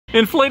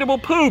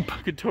Inflatable poop!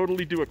 Could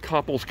totally do a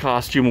couple's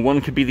costume.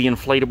 One could be the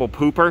inflatable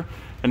pooper,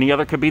 and the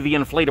other could be the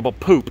inflatable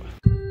poop.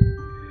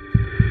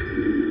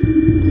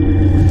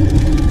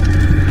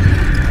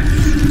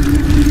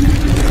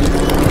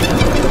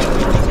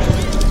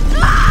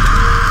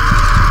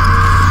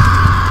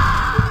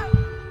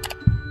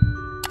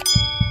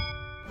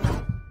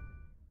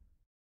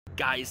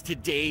 Guys,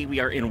 today we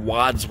are in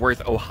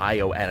Wadsworth,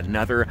 Ohio at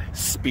another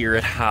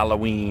Spirit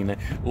Halloween.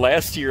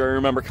 Last year I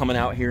remember coming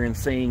out here and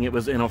saying it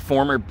was in a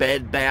former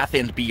Bed Bath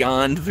 &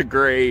 Beyond the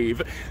grave.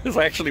 This is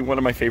actually one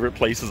of my favorite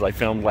places I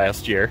filmed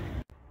last year.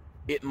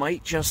 It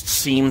might just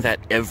seem that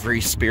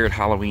every Spirit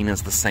Halloween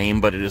is the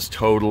same, but it is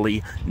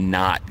totally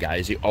not,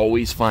 guys. You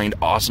always find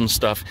awesome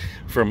stuff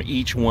from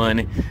each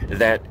one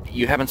that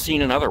you haven't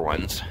seen in other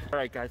ones.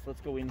 Alright guys,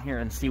 let's go in here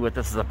and see what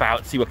this is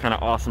about, see what kind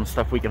of awesome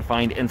stuff we can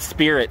find. And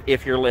Spirit,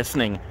 if you're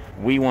listening,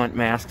 we want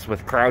masks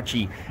with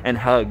Crouchy and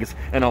Hugs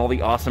and all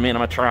the awesome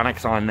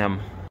animatronics on them.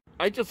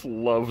 I just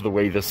love the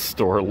way this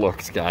store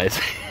looks, guys.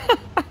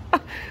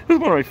 This is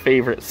one of my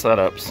favorite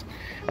setups.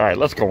 Alright,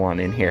 let's go on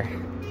in here.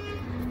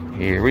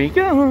 Here we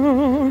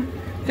go.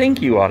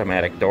 Thank you,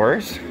 automatic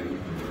doors.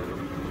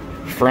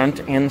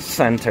 Front and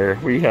center,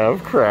 we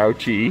have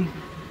Crouchy.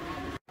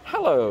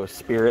 Hello,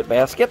 Spirit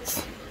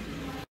baskets.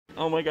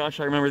 Oh my gosh,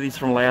 I remember these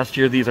from last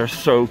year. These are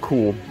so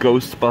cool.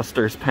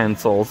 Ghostbusters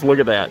pencils. Look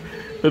at that.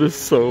 That is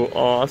so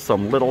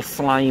awesome. Little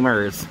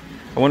Slimers.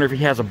 I wonder if he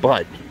has a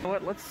butt. You know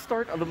what? Let's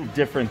start a little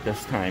different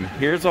this time.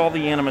 Here's all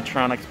the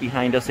animatronics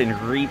behind us in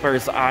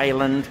Reaper's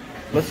Island.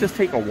 Let's just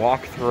take a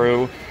walk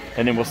through,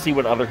 and then we'll see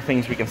what other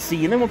things we can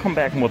see, and then we'll come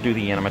back and we'll do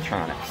the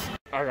animatronics.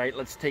 Alright,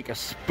 let's take a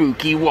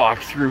spooky walk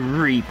through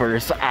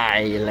Reaper's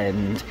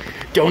Island.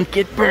 Don't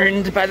get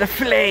burned by the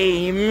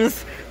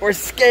flames, or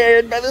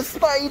scared by the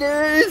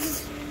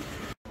spiders!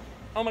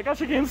 Oh my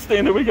gosh, I can't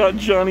stand it. We got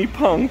Johnny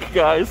Punk,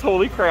 guys.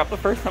 Holy crap, the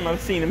first time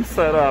I've seen him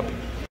set up.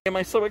 Am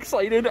I so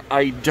excited?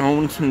 I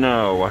don't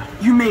know.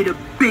 You made a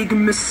big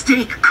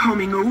mistake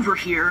coming over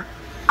here.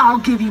 I'll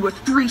give you a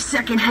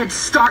 3-second head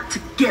start to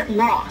get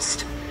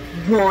lost.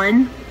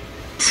 1,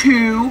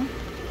 2,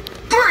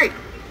 3!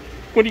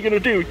 What are you gonna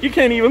do? You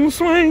can't even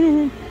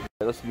swing!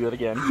 Let's do it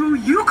again. Who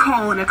you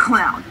calling a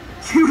clown?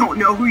 You don't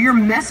know who you're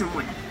messing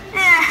with.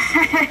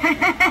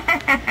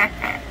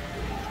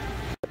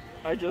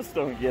 I just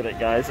don't get it,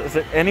 guys. Is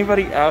there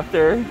anybody out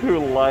there who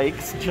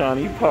likes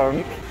Johnny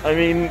Punk? I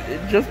mean,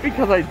 just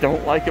because I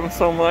don't like him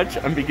so much,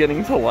 I'm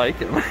beginning to like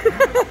him.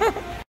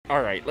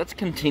 Alright, let's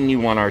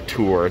continue on our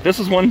tour. This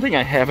is one thing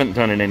I haven't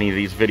done in any of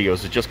these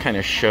videos, is just kind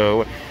of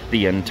show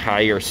the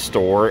entire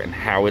store and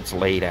how it's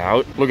laid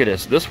out. Look at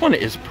this. This one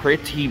is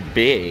pretty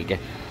big.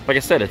 Like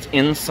I said, it's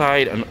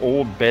inside an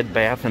old Bed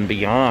Bath &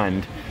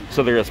 Beyond,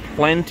 so there is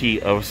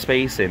plenty of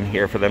space in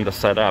here for them to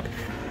set up.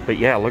 But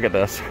yeah, look at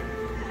this.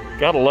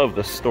 Gotta love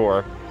this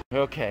store.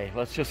 Okay,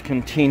 let's just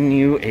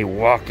continue a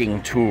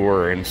walking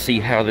tour and see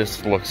how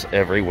this looks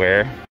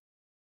everywhere.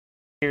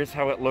 Here's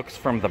how it looks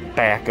from the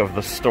back of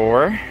the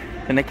store.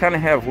 And they kind of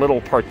have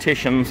little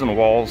partitions and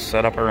walls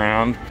set up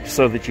around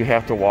so that you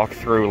have to walk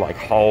through like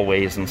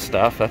hallways and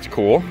stuff. That's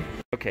cool.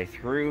 Okay,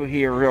 through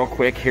here real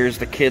quick. Here's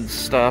the kids'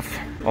 stuff.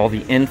 All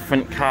the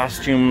infant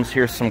costumes.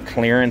 Here's some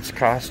clearance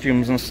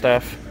costumes and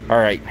stuff.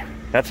 Alright,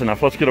 that's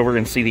enough. Let's get over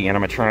and see the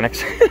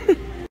animatronics.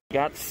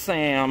 Got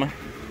Sam.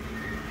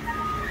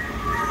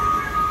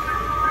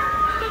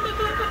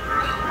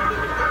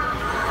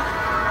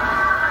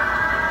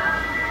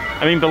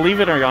 I mean, believe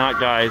it or not,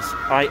 guys,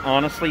 I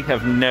honestly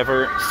have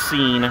never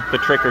seen the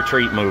Trick or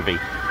Treat movie.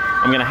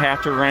 I'm gonna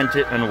have to rent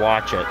it and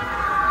watch it.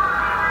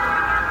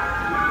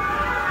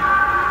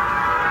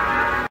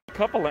 A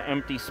couple of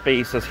empty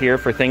spaces here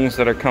for things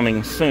that are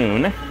coming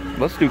soon.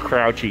 Let's do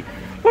Crouchy.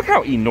 Look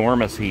how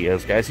enormous he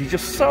is, guys. He's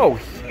just so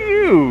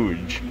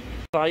huge.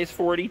 Size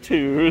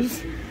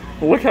 42s.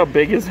 Look how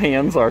big his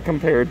hands are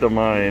compared to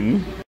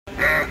mine.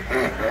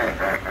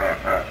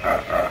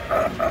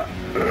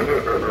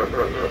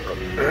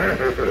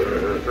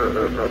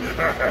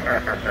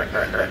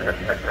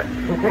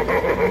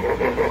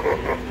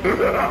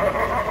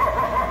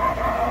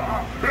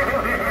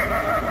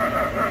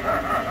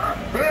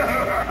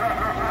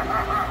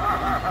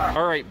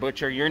 Alright,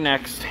 Butcher, you're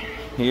next.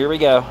 Here we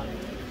go.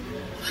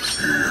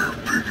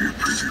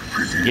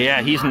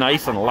 Yeah, he's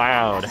nice and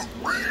loud. This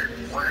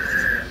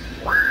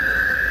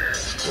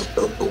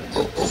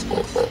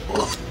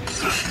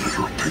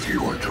little piggy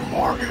went to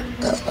market.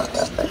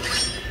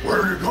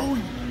 Where are you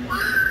going?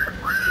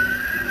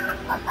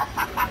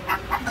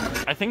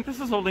 I think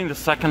this is only the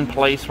second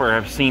place where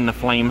I've seen the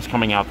flames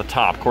coming out the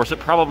top. Of course, it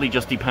probably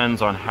just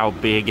depends on how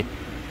big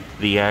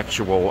the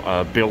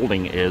actual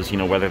building is, you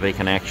know, whether they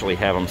can actually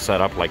have them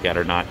set up like that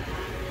or not.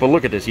 But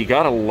look at this. You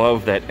gotta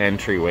love that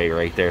entryway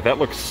right there. That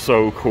looks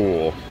so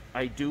cool.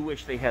 I do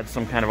wish they had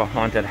some kind of a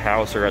haunted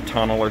house or a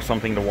tunnel or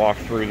something to walk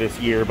through this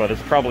year, but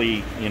it's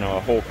probably, you know, a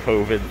whole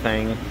COVID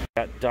thing.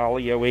 Got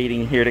Dahlia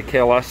waiting here to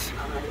kill us.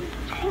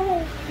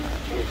 Oh,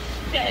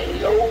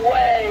 stay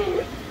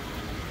away!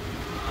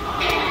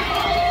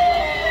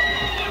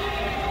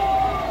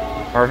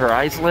 Are her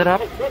eyes lit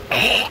up?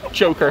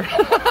 Joker.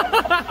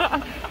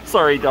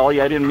 Sorry, Dolly,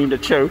 I didn't mean to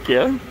choke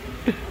you.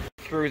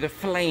 Through the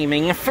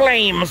flaming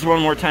flames one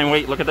more time.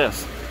 Wait, look at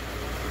this.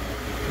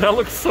 That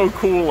looks so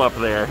cool up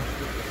there.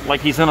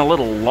 Like he's in a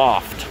little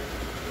loft.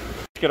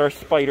 Let's get our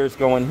spiders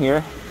going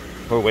here.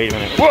 Oh, wait a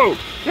minute. Whoa!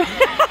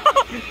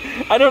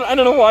 I don't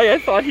know why I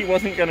thought he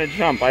wasn't gonna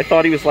jump. I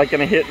thought he was like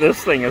gonna hit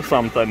this thing or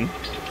something.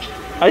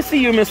 I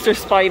see you, Mr.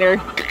 Spider.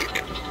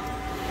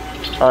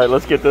 All right,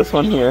 let's get this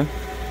one here.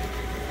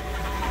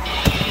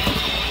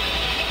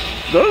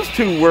 Those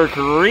two work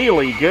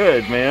really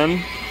good,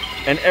 man.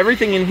 And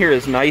everything in here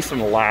is nice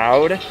and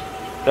loud.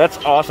 That's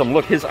awesome.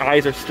 Look, his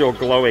eyes are still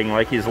glowing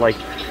like he's like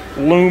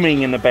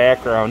looming in the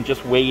background,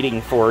 just waiting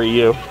for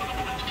you.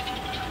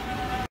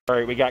 All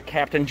right, we got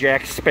Captain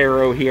Jack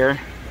Sparrow here.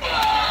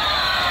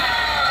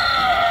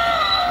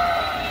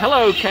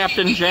 Hello,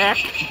 Captain Jack.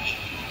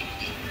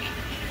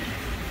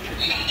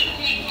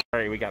 All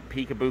right, we got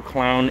Peekaboo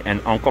Clown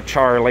and Uncle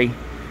Charlie.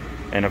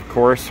 And of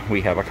course,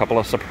 we have a couple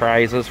of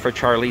surprises for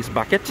Charlie's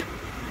bucket.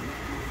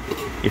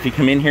 If you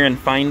come in here and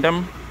find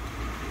them,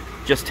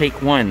 just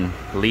take one,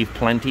 leave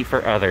plenty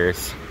for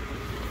others.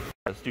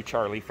 Let's do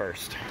Charlie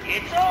first.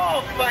 It's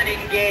all fun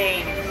and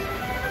games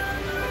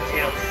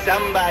till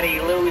somebody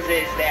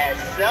loses their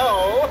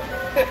soul.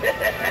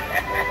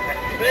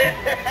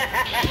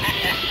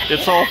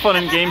 It's all fun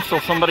and games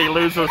till somebody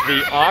loses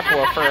the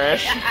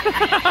Aquafresh.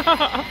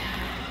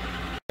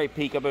 Hey,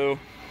 Peekaboo.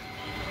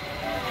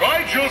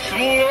 I just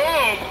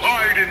love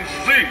hide and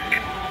seek.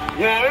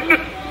 1,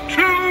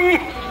 2,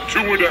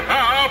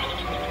 2.5.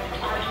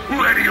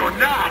 Ready or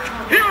not,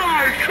 here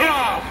I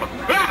come!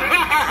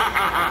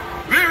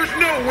 There's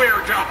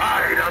nowhere to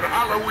hide on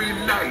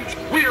Halloween night.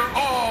 We're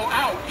all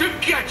out to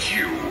get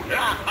you.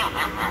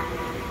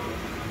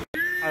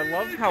 I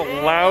love how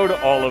loud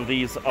all of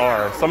these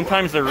are.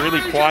 Sometimes they're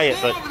really quiet,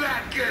 but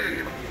that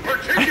game,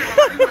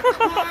 particularly the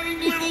crying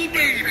little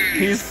baby.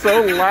 He's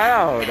so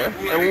loud.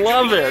 I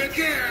love it.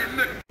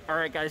 Again.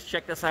 Alright guys,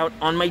 check this out.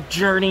 On my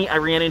journey, I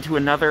ran into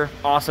another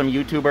awesome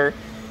YouTuber.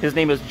 His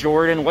name is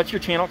Jordan. What's your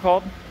channel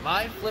called?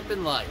 My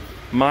Flippin Life.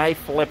 My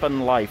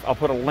Flippin Life. I'll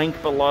put a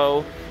link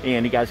below,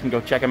 and you guys can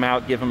go check him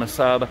out, give him a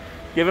sub,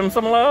 give him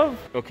some love.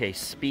 Okay,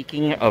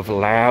 speaking of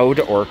loud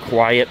or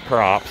quiet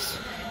props,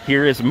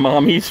 here is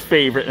Mommy's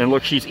favorite, and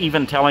look, she's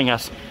even telling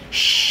us,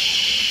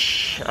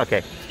 shh.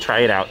 Okay,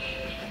 try it out.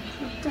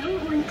 I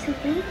don't want to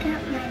wake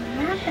up my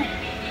mother.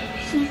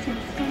 She's been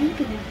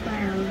sleeping for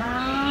a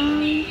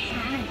long time.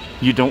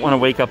 You don't want to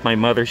wake up my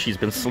mother. She's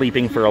been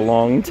sleeping for a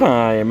long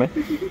time.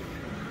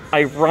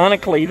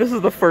 Ironically, this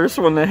is the first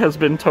one that has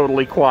been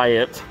totally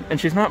quiet. And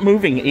she's not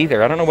moving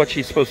either. I don't know what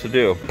she's supposed to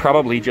do.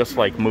 Probably just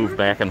like move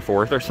back and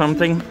forth or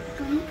something.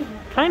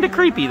 Kind of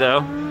creepy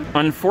though.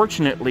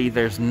 Unfortunately,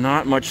 there's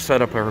not much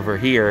setup over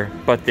here,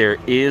 but there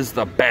is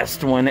the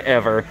best one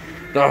ever.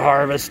 The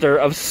Harvester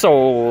of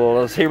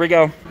Souls. Here we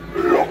go.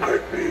 Look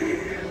at me,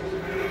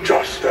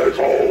 just as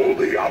all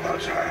the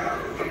others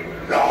have.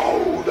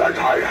 Now that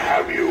I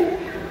have you,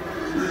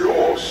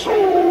 your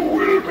soul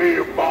will be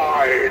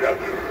mine.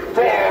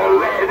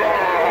 Forever!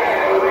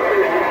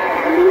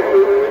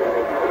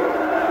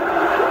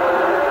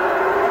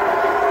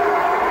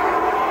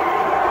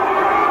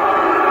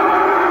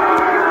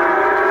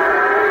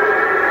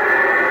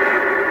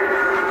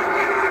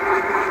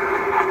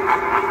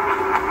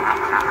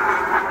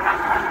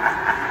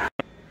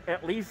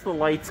 At least the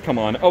lights come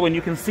on. Oh, and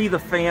you can see the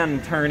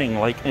fan turning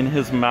like in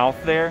his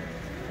mouth there.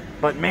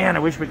 But man, I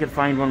wish we could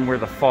find one where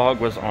the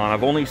fog was on.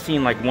 I've only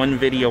seen like one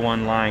video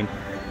online.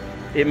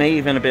 It may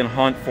even have been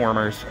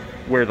Hauntformers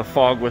where the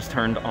fog was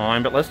turned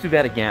on, but let's do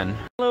that again.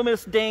 Hello,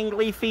 Miss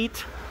Dangly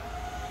Feet.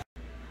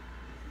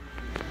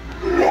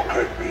 Look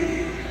at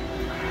me,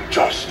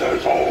 just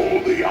as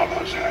all the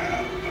others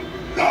have.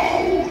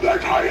 Now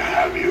that I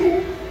have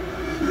you,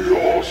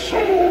 your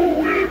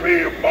soul will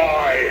be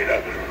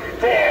mine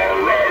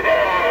forever!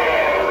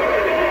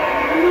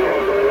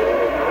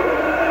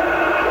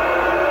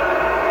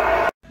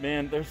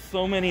 Man, there's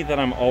so many that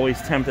I'm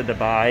always tempted to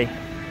buy,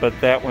 but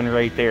that one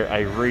right there,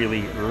 I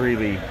really,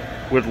 really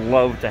would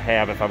love to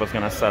have if I was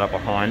going to set up a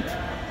haunt.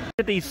 Look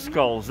at these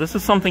skulls. This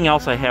is something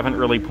else I haven't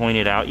really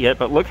pointed out yet,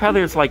 but look how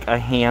there's like a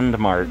hand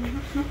mark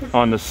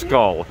on the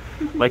skull.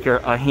 Like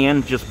a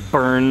hand just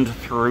burned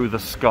through the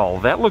skull.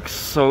 That looks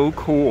so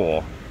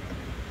cool.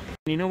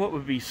 You know what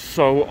would be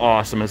so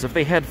awesome is if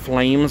they had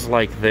flames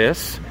like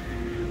this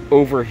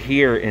over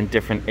here in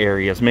different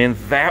areas. Man,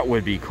 that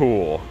would be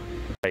cool.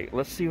 Right,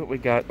 let's see what we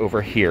got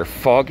over here.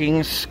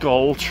 Fogging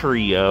Skull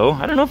Trio.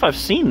 I don't know if I've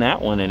seen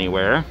that one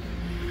anywhere.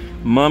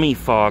 Mummy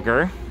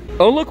Fogger.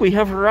 Oh, look, we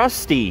have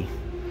Rusty.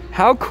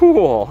 How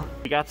cool.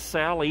 We got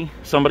Sally.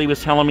 Somebody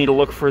was telling me to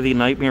look for the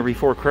Nightmare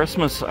Before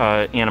Christmas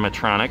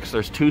animatronics.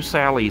 There's 2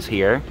 Sallys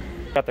here.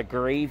 Got the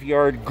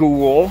Graveyard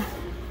Ghoul.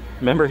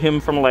 Remember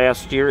him from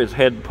last year? His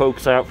head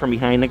pokes out from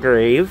behind the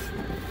grave.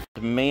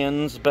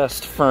 Man's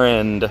Best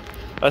Friend.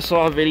 I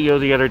saw a video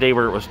the other day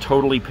where it was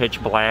totally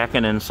pitch black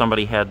and then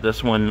somebody had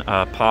this one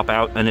pop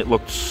out and it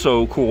looked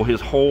so cool.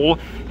 His whole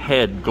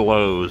head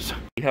glows.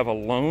 We have a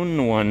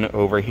lone one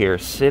over here,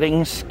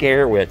 Sitting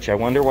Scare Witch. I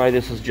wonder why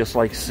this is just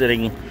like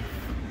sitting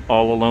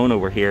all alone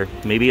over here.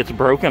 Maybe it's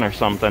broken or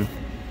something.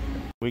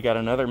 We got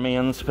another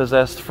man's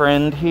possessed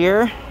friend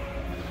here.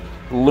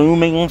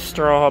 Looming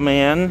Straw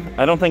Man.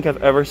 I don't think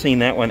I've ever seen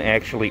that one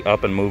actually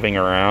up and moving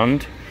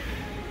around.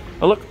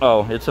 Oh, look.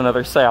 Oh, it's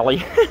another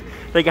Sally.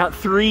 They got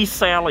 3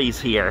 Sallys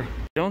here.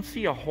 I don't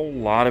see a whole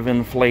lot of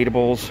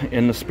inflatables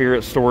in the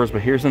spirit stores,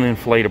 but here's an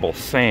inflatable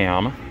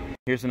Sam.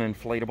 Here's an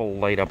inflatable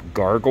light-up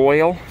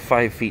gargoyle,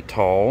 5 feet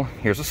tall.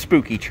 Here's a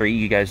spooky tree.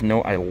 You guys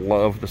know I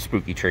love the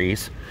spooky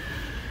trees.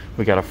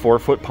 We got a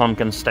 4-foot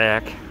pumpkin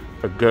stack,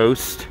 a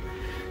ghost,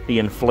 the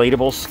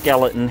inflatable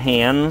skeleton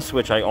hands,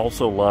 which I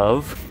also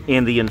love,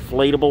 and the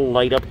inflatable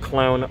light-up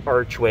clown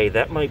archway.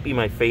 That might be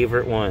my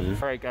favorite one.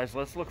 All right, guys,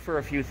 let's look for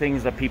a few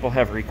things that people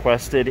have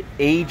requested.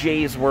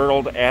 AJ's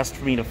World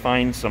asked me to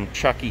find some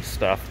Chucky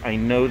stuff. I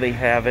know they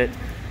have it.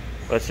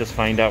 Let's just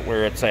find out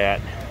where it's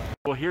at.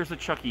 Well, here's a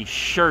Chucky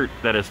shirt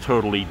that is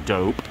totally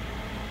dope.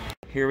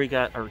 Here we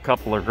got a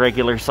couple of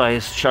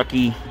regular-sized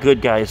Chucky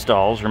Good Guys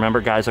dolls.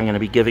 Remember, guys, I'm going to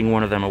be giving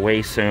one of them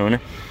away soon.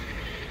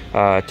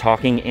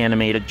 Talking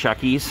animated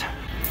Chuckies.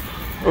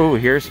 Oh,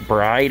 here's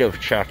Bride of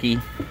Chucky.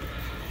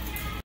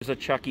 Here's a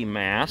Chucky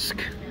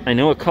mask. I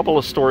know a couple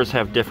of stores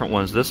have different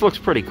ones. This looks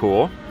pretty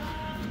cool.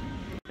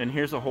 And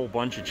here's a whole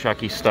bunch of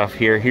Chucky stuff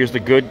here. Here's the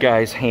Good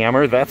Guy's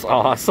hammer. That's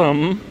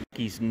awesome.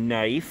 Chucky's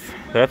knife.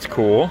 That's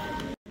cool.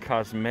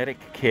 Cosmetic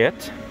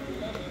kit.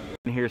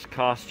 And here's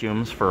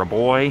costumes for a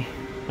boy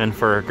and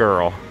for a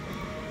girl.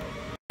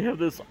 We have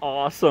this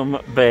awesome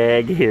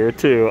bag here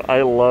too.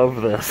 I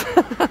love this.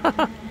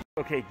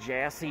 Okay,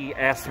 Jassy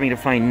asked me to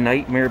find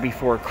Nightmare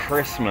Before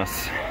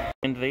Christmas.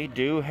 And they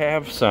do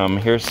have some.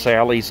 Here's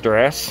Sally's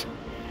dress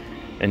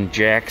and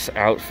Jack's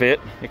outfit.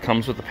 It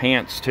comes with the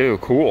pants too.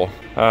 Cool.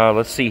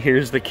 Let's see.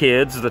 Here's the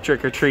kids, the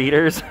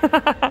trick-or-treaters.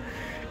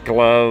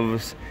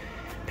 Gloves,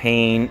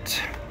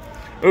 paint.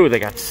 Oh, they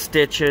got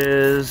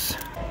stitches,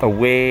 a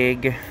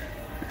wig.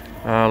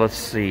 Let's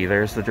see.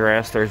 There's the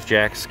dress. There's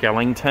Jack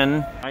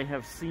Skellington. I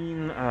have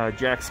seen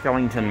Jack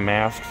Skellington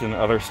masks in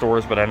other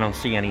stores, but I don't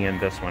see any in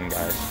this one,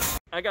 guys.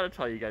 I gotta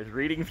tell you guys,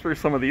 reading through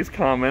some of these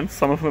comments,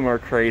 some of them are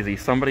crazy.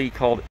 Somebody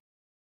called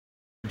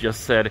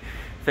just said,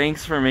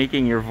 "Thanks for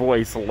making your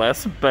voice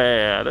less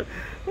bad."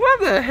 What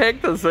the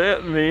heck does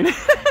that mean?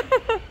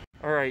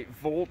 Alright,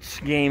 Volts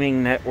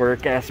Gaming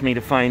Network asked me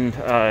to find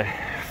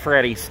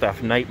Freddy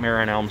stuff.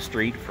 Nightmare on Elm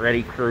Street,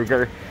 Freddy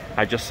Krueger.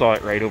 I just saw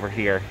it right over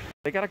here.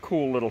 They got a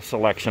cool little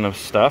selection of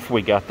stuff.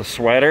 We got the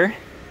sweater.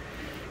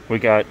 We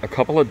got a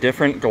couple of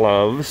different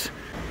gloves.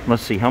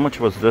 Let's see, how much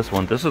was this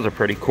one? This is a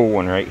pretty cool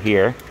one right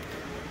here.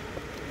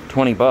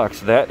 20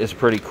 bucks. That is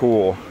pretty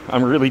cool.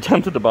 I'm really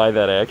tempted to buy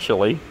that,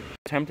 actually.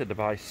 Tempted to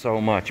buy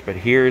so much, but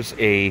here's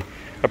a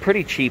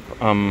pretty cheap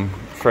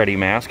Freddy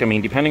mask. I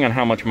mean, depending on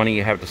how much money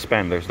you have to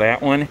spend. There's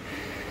that one,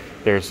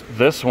 there's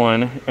this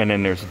one, and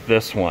then there's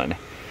this one.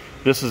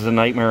 This is a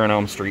Nightmare on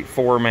Elm Street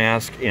 4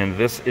 mask, and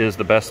this is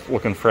the best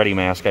looking Freddy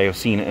mask I have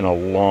seen in a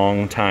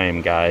long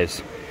time,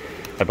 guys.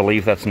 I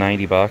believe that's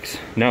 90 bucks.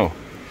 No,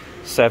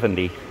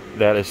 70.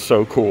 That is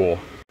so cool.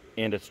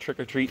 And it's Trick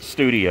or Treat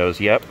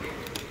Studios, yep.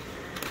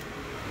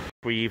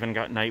 We even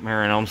got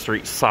Nightmare on Elm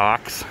Street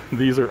socks.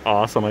 These are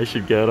awesome, I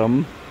should get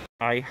them.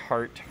 I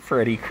heart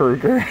Freddy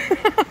Krueger.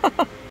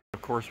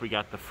 Of course, we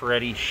got the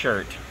Freddy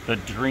shirt, the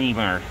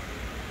Dreamer.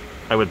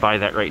 I would buy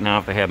that right now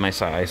if they had my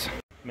size.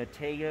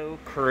 Mateo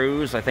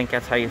Cruz, I think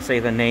that's how you say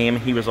the name.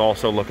 He was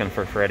also looking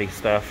for Freddy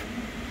stuff.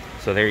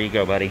 So there you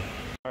go, buddy.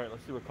 Alright,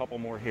 let's do a couple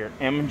more here.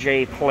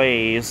 MJ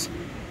Plays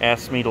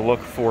asked me to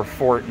look for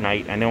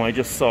Fortnite. I know I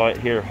just saw it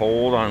here.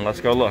 Hold on, let's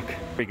go look. Here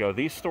we go.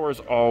 These stores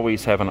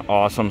always have an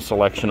awesome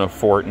selection of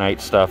Fortnite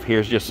stuff.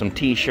 Here's just some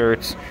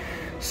t-shirts,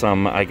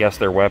 some, I guess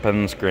they're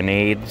weapons,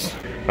 grenades.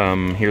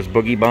 Here's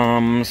boogie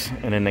bombs,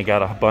 and then they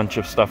got a bunch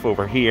of stuff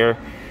over here.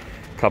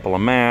 A couple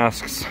of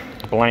masks,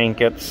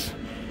 blankets,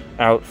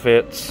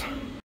 outfits.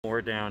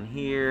 More down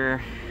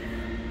here.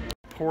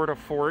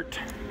 Porta-fort.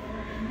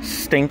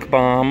 Stink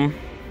bomb.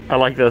 I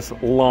like this.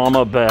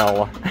 Llama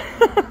bell.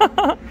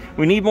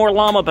 We need more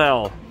llama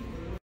bell.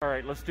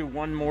 Alright, let's do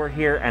one more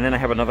here, and then I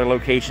have another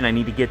location I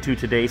need to get to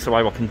today, so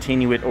I will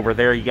continue it over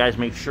there. You guys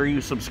make sure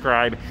you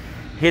subscribe,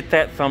 hit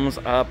that thumbs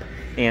up,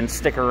 and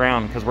stick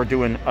around, because we're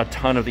doing a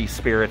ton of these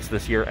spirits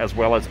this year, as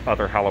well as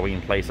other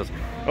Halloween places.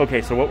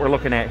 Okay, so what we're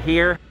looking at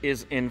here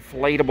is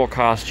inflatable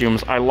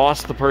costumes. I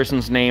lost the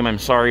person's name, I'm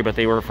sorry, but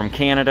they were from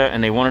Canada,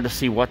 and they wanted to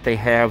see what they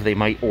have. They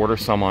might order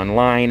some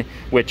online,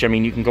 which, I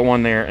mean, you can go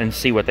on there and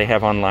see what they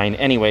have online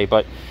anyway,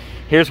 but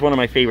here's one of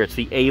my favorites,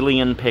 the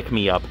Alien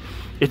Pick-Me-Up.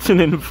 It's an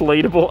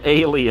inflatable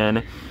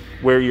alien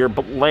where your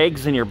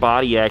legs and your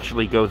body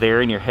actually go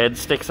there, and your head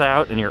sticks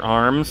out, and your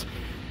arms,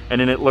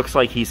 and then it looks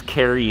like he's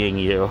carrying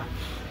you.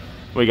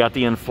 We got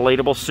the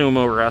inflatable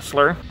sumo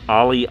wrestler,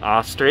 Ollie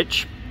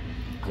Ostrich.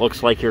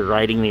 Looks like you're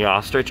riding the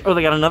ostrich. Oh,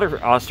 they got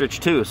another ostrich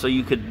too, so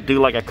you could do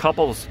like a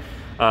couple's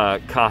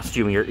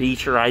costume. You're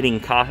each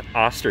riding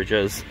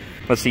ostriches.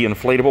 Let's see,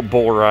 inflatable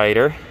bull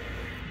rider,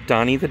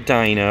 Donnie the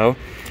Dino.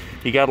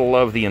 You gotta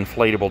love the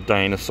inflatable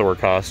dinosaur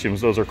costumes.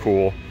 Those are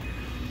cool.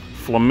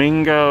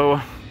 Flamingo.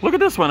 Look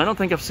at this one. I don't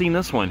think I've seen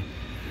this one.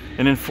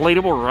 An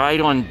inflatable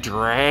ride-on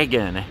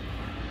dragon.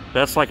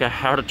 That's like a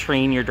how to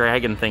train your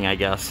dragon thing, I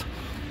guess.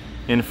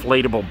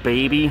 Inflatable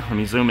baby. Let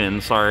me zoom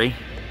in, sorry.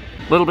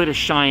 A little bit of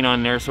shine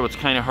on there, so it's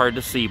kind of hard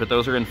to see, but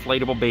those are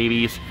inflatable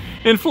babies.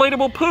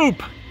 Inflatable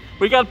poop!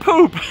 We got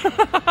poop!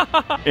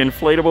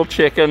 Inflatable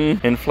chicken.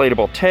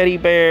 Inflatable teddy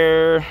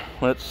bear.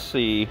 Let's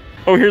see.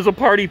 Oh, here's a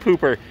party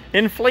pooper.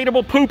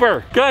 Inflatable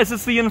pooper. Guys,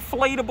 it's the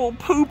inflatable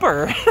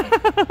pooper.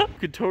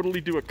 Could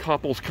totally do a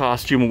couple's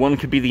costume. One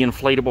could be the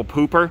inflatable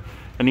pooper,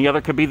 and the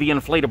other could be the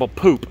inflatable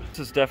poop. This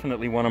is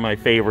definitely one of my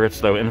favorites,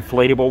 though.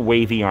 Inflatable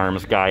wavy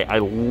arms guy. I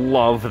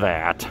love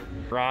that.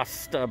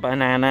 Rasta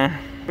banana.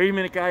 Wait a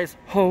minute, guys.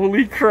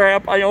 Holy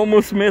crap, I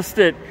almost missed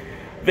it.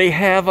 They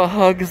have a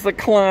Hugs the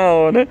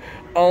Clown.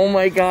 Oh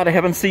my god, I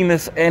haven't seen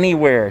this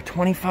anywhere.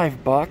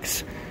 25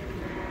 bucks?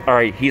 All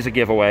right, he's a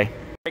giveaway.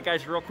 All right,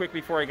 guys, real quick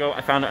before I go, I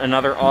found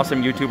another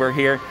awesome YouTuber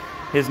here.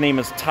 His name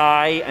is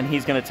Ty, and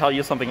he's going to tell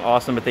you something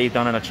awesome that they've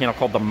done on a channel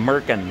called the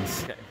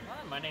Merkins. Okay.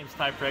 My name's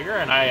Ty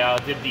Prager, and I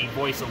did the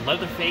voice of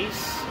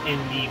Leatherface in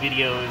the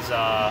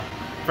videos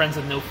Friends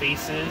with No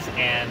Faces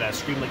and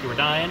Scream Like You Were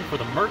Dying for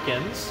the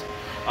Merkins.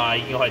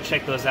 You can go ahead and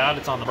check those out.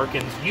 It's on the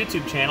Merkins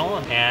YouTube channel.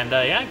 And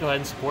yeah, go ahead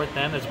and support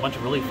them. There's a bunch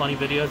of really funny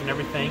videos and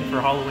everything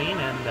for Halloween.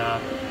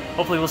 And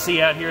hopefully we'll see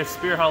you out here at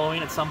Spirit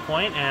Halloween at some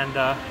point. And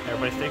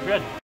everybody stay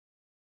good.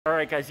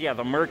 Alright guys, yeah,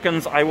 the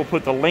Merkins, I will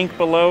put the link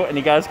below and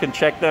you guys can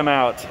check them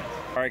out.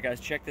 Alright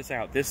guys, check this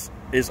out. This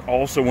is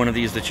also one of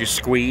these that you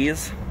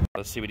squeeze.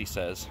 Let's see what he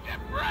says. Step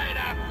right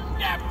up,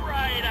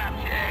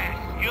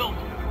 yeah, you'll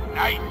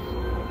nice,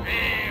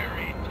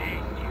 very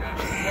tasty.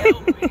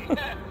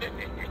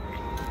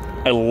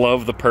 I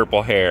love the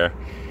purple hair.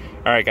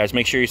 Alright guys,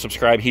 make sure you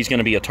subscribe. He's going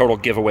to be a total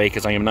giveaway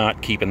because I am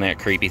not keeping that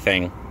creepy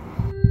thing.